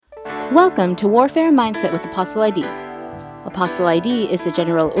Welcome to Warfare Mindset with Apostle ID. Apostle ID is the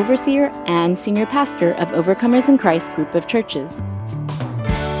General Overseer and Senior Pastor of Overcomers in Christ group of churches.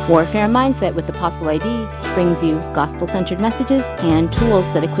 Warfare Mindset with Apostle ID brings you gospel-centered messages and tools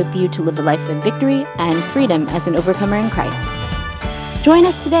that equip you to live a life of victory and freedom as an overcomer in Christ. Join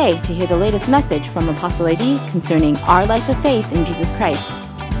us today to hear the latest message from Apostle ID concerning our life of faith in Jesus Christ.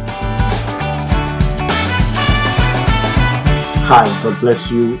 Hi, God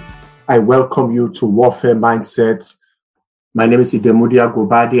bless you. I welcome you to Warfare Mindset. My name is Idemudia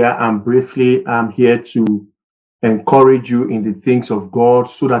Gobadia, and briefly I'm here to encourage you in the things of God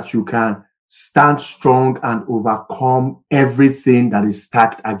so that you can stand strong and overcome everything that is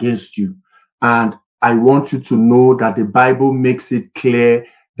stacked against you. And I want you to know that the Bible makes it clear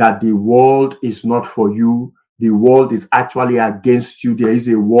that the world is not for you. The world is actually against you. There is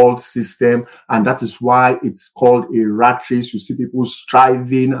a world system, and that is why it's called a rat race. You see people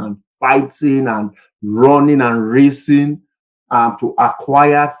striving and fighting and running and racing to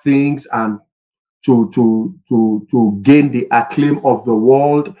acquire things and to gain the acclaim of the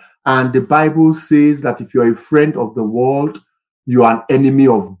world. And the Bible says that if you're a friend of the world, you are an enemy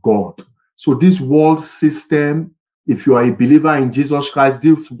of God. So this world system, if you are a believer in Jesus Christ,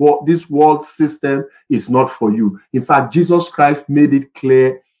 this world system is not for you. In fact, Jesus Christ made it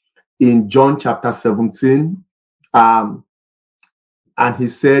clear in John chapter 17. And he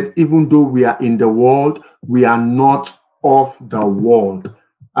said, even though we are in the world, we are not of the world.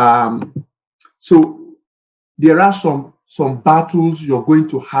 So there are some battles you're going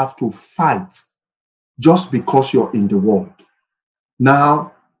to have to fight just because you're in the world.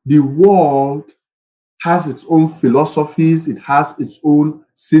 Now, the world has its own philosophies, it has its own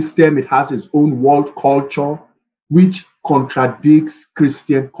system, it has its own world culture, which contradicts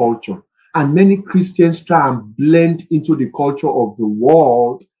Christian culture. And many Christians try and blend into the culture of the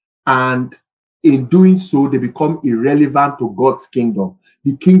world, and in doing so, they become irrelevant to God's kingdom.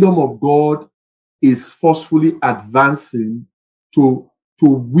 The kingdom of God is forcefully advancing to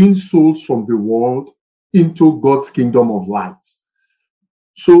win souls from the world into God's kingdom of light.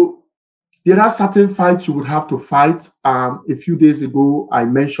 So there are certain fights you would have to fight. A few days ago, I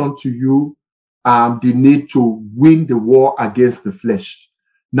mentioned to you the need to win the war against the flesh.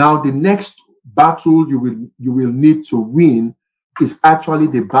 Now, the next battle you will need to win is actually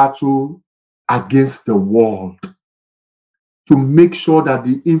the battle against the world, to make sure that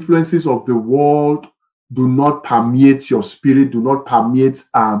the influences of the world do not permeate your spirit, do not permeate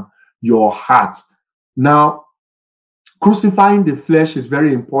your heart. Now, crucifying the flesh is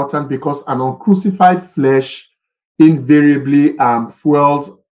very important because an uncrucified flesh invariably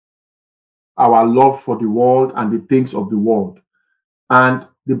fuels our love for the world and the things of the world. And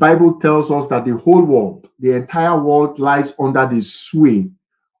the Bible tells us that the whole world, the entire world, lies under the sway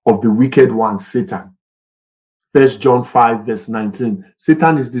of the wicked one, Satan. 1 John 5, verse 19.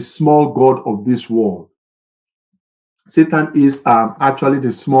 Satan is the small god of this world. Satan is actually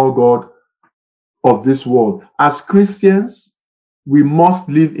the small god of this world. As Christians, we must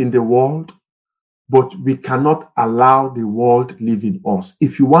live in the world, but we cannot allow the world live in us.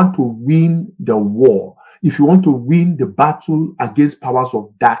 If you want to win the war, if you want to win the battle against powers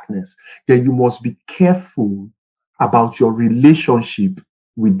of darkness, then you must be careful about your relationship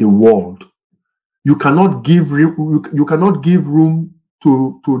with the world. You cannot give room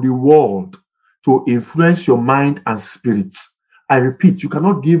to the world to influence your mind and spirits. I repeat, you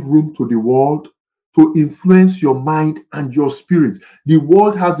cannot give room to the world to influence your mind and your spirit. The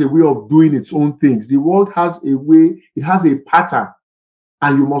world has a way of doing its own things. The world has a way, it has a pattern,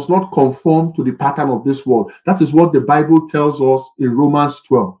 and you must not conform to the pattern of this world. That is what the Bible tells us in Romans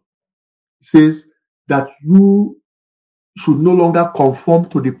 12. It says that you should no longer conform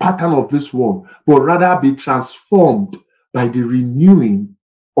to the pattern of this world, but rather be transformed by the renewing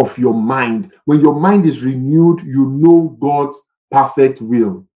of your mind. When your mind is renewed, you know God's perfect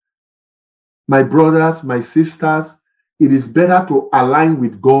will. My brothers, my sisters, it is better to align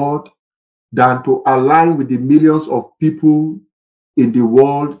with God than to align with the millions of people in the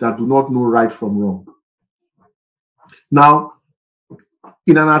world that do not know right from wrong. Now,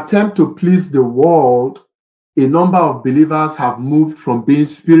 in an attempt to please the world, a number of believers have moved from being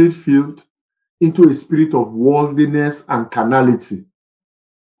spirit-filled into a spirit of worldliness and carnality.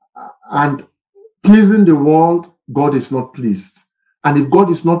 And pleasing the world, God is not pleased. And if God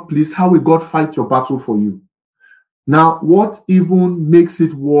is not pleased, how will God fight your battle for you? Now, what even makes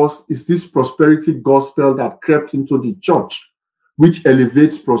it worse is this prosperity gospel that crept into the church, which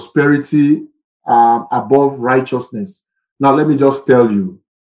elevates prosperity above righteousness. Now, let me just tell you,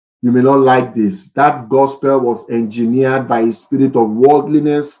 you may not like this. That gospel was engineered by a spirit of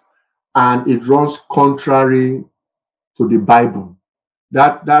worldliness and it runs contrary to the Bible.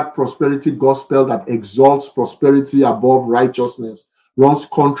 That prosperity gospel that exalts prosperity above righteousness runs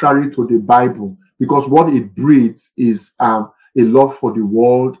contrary to the Bible, because what it breeds is a love for the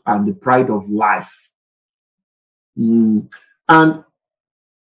world and the pride of life. And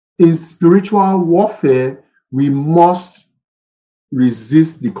in spiritual warfare, we must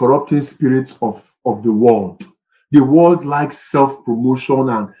resist the corrupting spirits of the world. The world likes self-promotion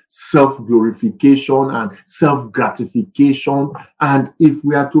and self-glorification and self-gratification. And if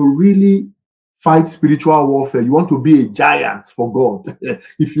we are to really fight spiritual warfare, you want to be a giant for God.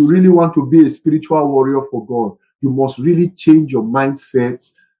 If you really want to be a spiritual warrior for God, you must really change your mindset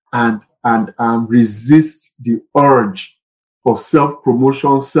and resist the urge for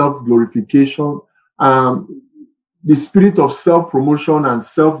self-promotion, self-glorification. The spirit of self-promotion and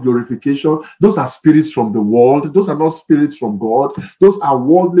self-glorification, those are spirits from the world. Those are not spirits from God. Those are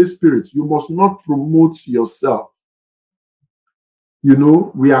worldly spirits. You must not promote yourself. You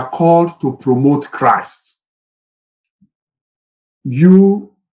know, we are called to promote Christ.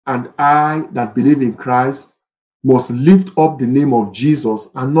 You and I that believe in Christ must lift up the name of Jesus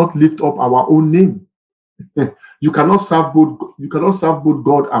and not lift up our own name. You cannot serve both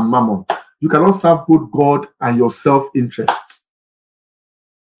God and Mammon. You cannot serve both God and your self-interest.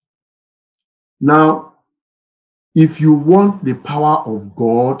 Now, if you want the power of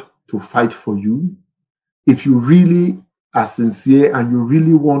God to fight for you, if you really are sincere and you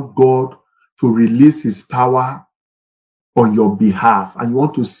really want God to release his power on your behalf, and you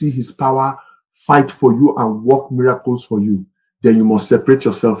want to see his power fight for you and work miracles for you, then you must separate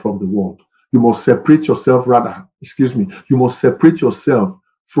yourself from the world. You must separate yourself, you must separate yourself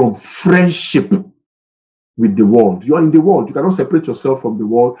from friendship with the world. You are in the world. You cannot separate yourself from the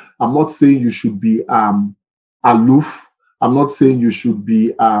world. I'm not saying you should be aloof. I'm not saying you should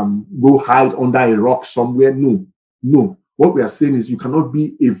be go hide under a rock somewhere. No. What we are saying is you cannot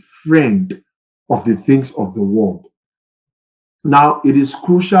be a friend of the things of the world. Now, it is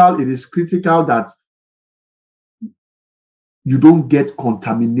crucial, it is critical that you don't get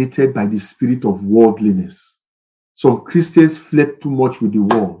contaminated by the spirit of worldliness. Some Christians flirt too much with the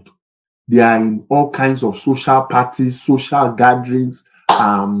world. They are in all kinds of social parties, social gatherings,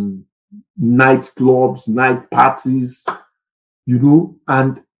 nightclubs, night parties, you know,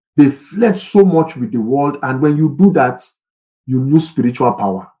 and they flirt so much with the world. And when you do that, you lose spiritual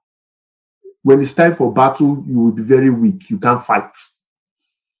power. When it's time for battle, you will be very weak. You can't fight.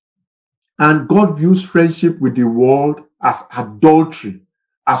 And God views friendship with the world as adultery,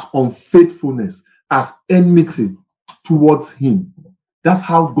 as unfaithfulness, as enmity towards him. That's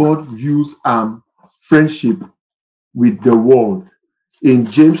how God views friendship with the world. In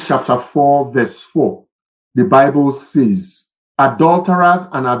James chapter 4, verse 4, the Bible says, adulterers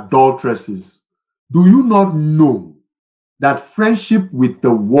and adulteresses, do you not know that friendship with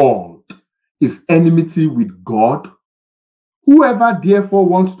the world is enmity with God? Whoever therefore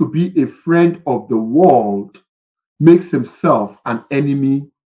wants to be a friend of the world makes himself an enemy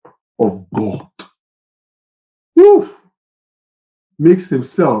of God. Woo! Makes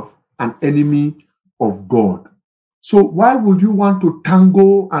himself an enemy of God. So why would you want to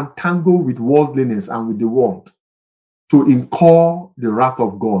tangle with worldliness and with the world to incur the wrath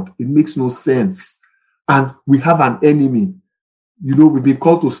of God? It makes no sense. And we have an enemy. You know, we've been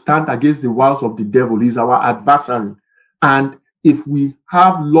called to stand against the wiles of the devil. He's our adversary. And if we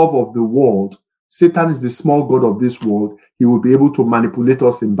have love of the world, Satan is the small god of this world. He will be able to manipulate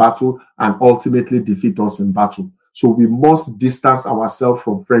us in battle and ultimately defeat us in battle. So we must distance ourselves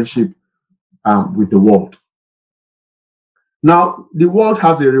from friendship with the world. Now, the world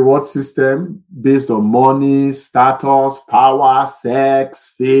has a reward system based on money, status, power,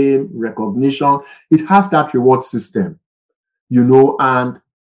 sex, fame, recognition. It has that reward system, you know, and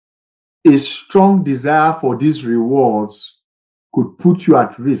a strong desire for these rewards could put you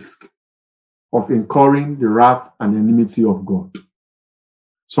at risk of incurring the wrath and enmity of God.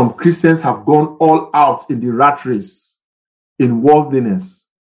 Some Christians have gone all out in the rat race, in worldliness,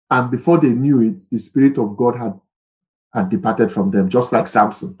 and before they knew it, the Spirit of God had departed from them, just like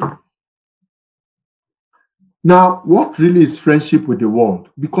Samson. Now, what really is friendship with the world?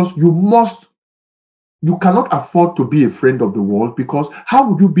 Because you cannot afford to be a friend of the world, because how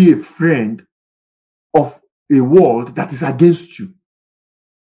would you be a friend of a world that is against you?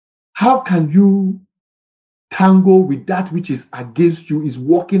 How can you tangle with that which is against you, is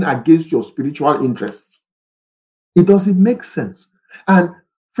working against your spiritual interests? It doesn't make sense. And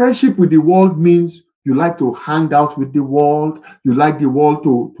friendship with the world means you like to hang out with the world. You like the world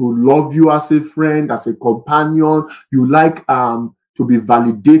to love you as a friend, as a companion. You like to be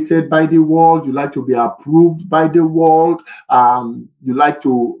validated by the world. You like to be approved by the world.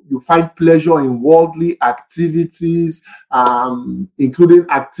 You find pleasure in worldly activities, including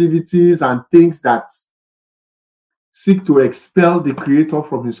activities and things that seek to expel the Creator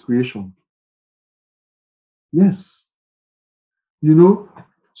from his creation. Yes.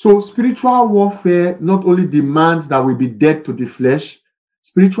 So spiritual warfare not only demands that we be dead to the flesh,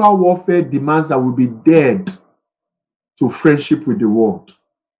 spiritual warfare demands that we be dead to friendship with the world.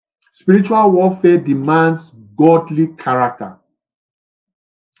 Spiritual warfare demands godly character.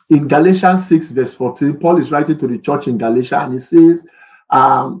 In Galatians 6 verse 14, Paul is writing to the church in Galatia and he says,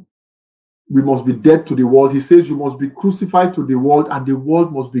 we must be dead to the world. He says you must be crucified to the world and the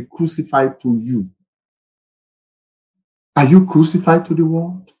world must be crucified to you. Are you crucified to the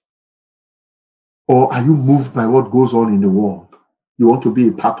world? Or are you moved by what goes on in the world? You want to be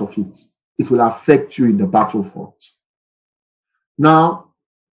a part of it. It will affect you in the battlefront. Now,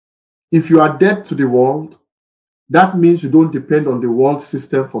 if you are dead to the world, that means you don't depend on the world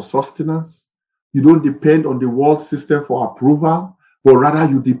system for sustenance. You don't depend on the world system for approval, but rather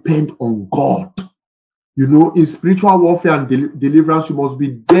you depend on God. In spiritual warfare and deliverance, you must be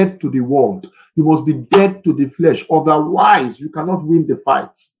dead to the world. You must be dead to the flesh. Otherwise, you cannot win the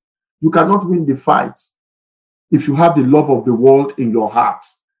fight. You cannot win the fight if you have the love of the world in your heart.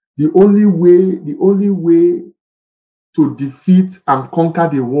 The only way to defeat and conquer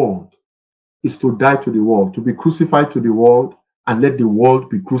the world is to die to the world, to be crucified to the world, and let the world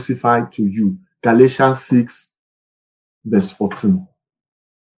be crucified to you. Galatians 6, verse 14.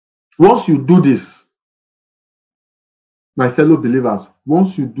 Once you do this, my fellow believers,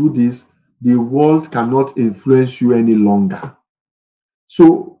 once you do this, the world cannot influence you any longer.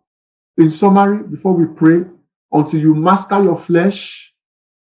 So, in summary, before we pray, until you master your flesh,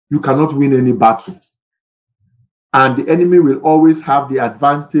 you cannot win any battle. And the enemy will always have the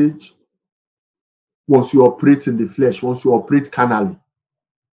advantage once you operate in the flesh, once you operate carnally.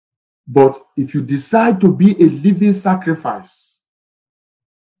 But if you decide to be a living sacrifice,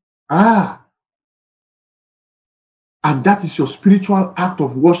 and that is your spiritual act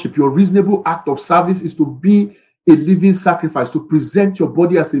of worship, your reasonable act of service is to be a living sacrifice, to present your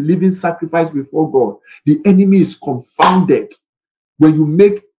body as a living sacrifice before God. The enemy is confounded when you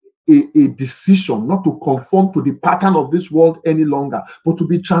make a decision not to conform to the pattern of this world any longer, but to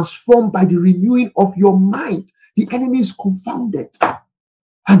be transformed by the renewing of your mind. The enemy is confounded,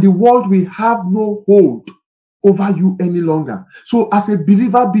 and the world will have no hold over you any longer. So as a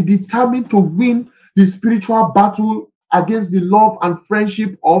believer, be determined to win the spiritual battle against the love and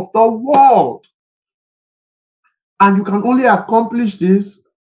friendship of the world. And you can only accomplish this,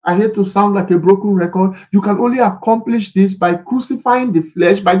 I hate to sound like a broken record, you can only accomplish this by crucifying the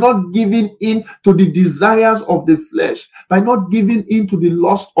flesh, by not giving in to the desires of the flesh, by not giving in to the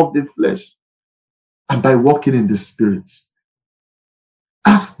lust of the flesh, and by walking in the Spirit.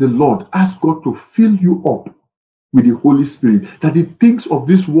 Ask the Lord, ask God to fill you up with the Holy Spirit, that the things of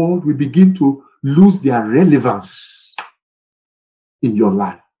this world will begin to lose their relevance in your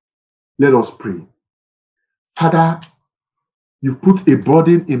life. Let us pray. Father, you put a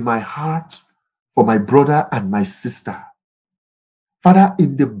burden in my heart for my brother and my sister. Father,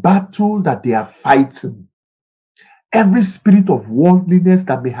 in the battle that they are fighting, every spirit of worldliness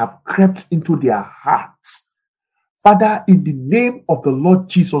that may have crept into their hearts, Father, in the name of the Lord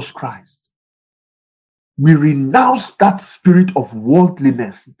Jesus Christ, we renounce that spirit of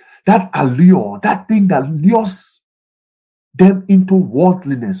worldliness, that allure, that thing that lures them into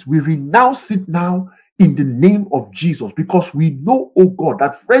worldliness. We renounce it now in the name of Jesus, because we know, oh God,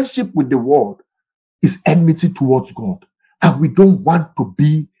 that friendship with the world is enmity towards God, and we don't want to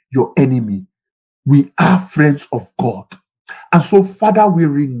be your enemy. We are friends of God. And so, Father, we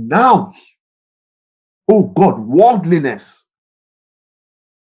renounce, oh God, worldliness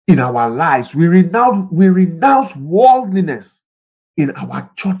in our lives. We renounce worldliness in our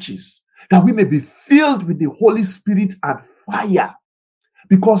churches, that we may be filled with the Holy Spirit and fire.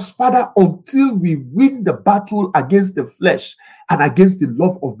 Because, Father, until we win the battle against the flesh and against the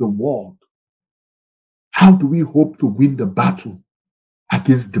love of the world, how do we hope to win the battle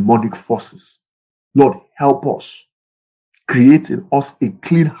against demonic forces? Lord, help us. Create in us a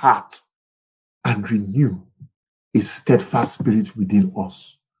clean heart and renew a steadfast spirit within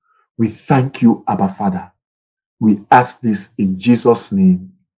us. We thank you, Abba Father. We ask this in Jesus'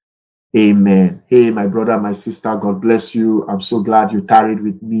 name. Amen. Hey, my brother, my sister, God bless you. I'm so glad you tarried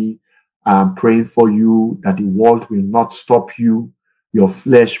with me. I'm praying for you that the world will not stop you. Your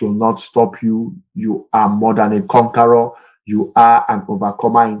flesh will not stop you. You are more than a conqueror. You are an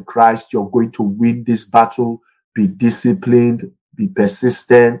overcomer in Christ. You're going to win this battle. Be disciplined. be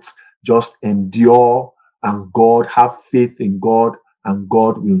persistent, just endure, and God, have faith in God, and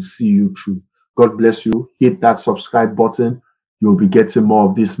God will see you through. God bless you. Hit that subscribe button. You'll be getting more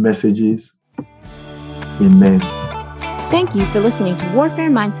of these messages. Amen. Thank you for listening to Warfare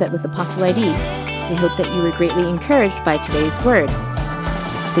Mindset with Apostle ID. We hope that you were greatly encouraged by today's word.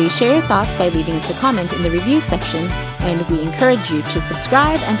 Please share your thoughts by leaving us a comment in the review section, and we encourage you to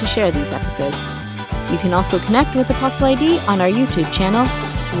subscribe and to share these episodes. You can also connect with Apostle ID on our YouTube channel,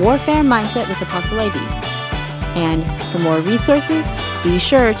 Warfare Mindset with Apostle ID. And for more resources, be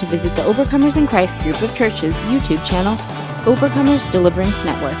sure to visit the Overcomers in Christ group of churches YouTube channel, Overcomers Deliverance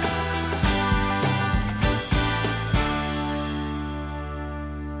Network.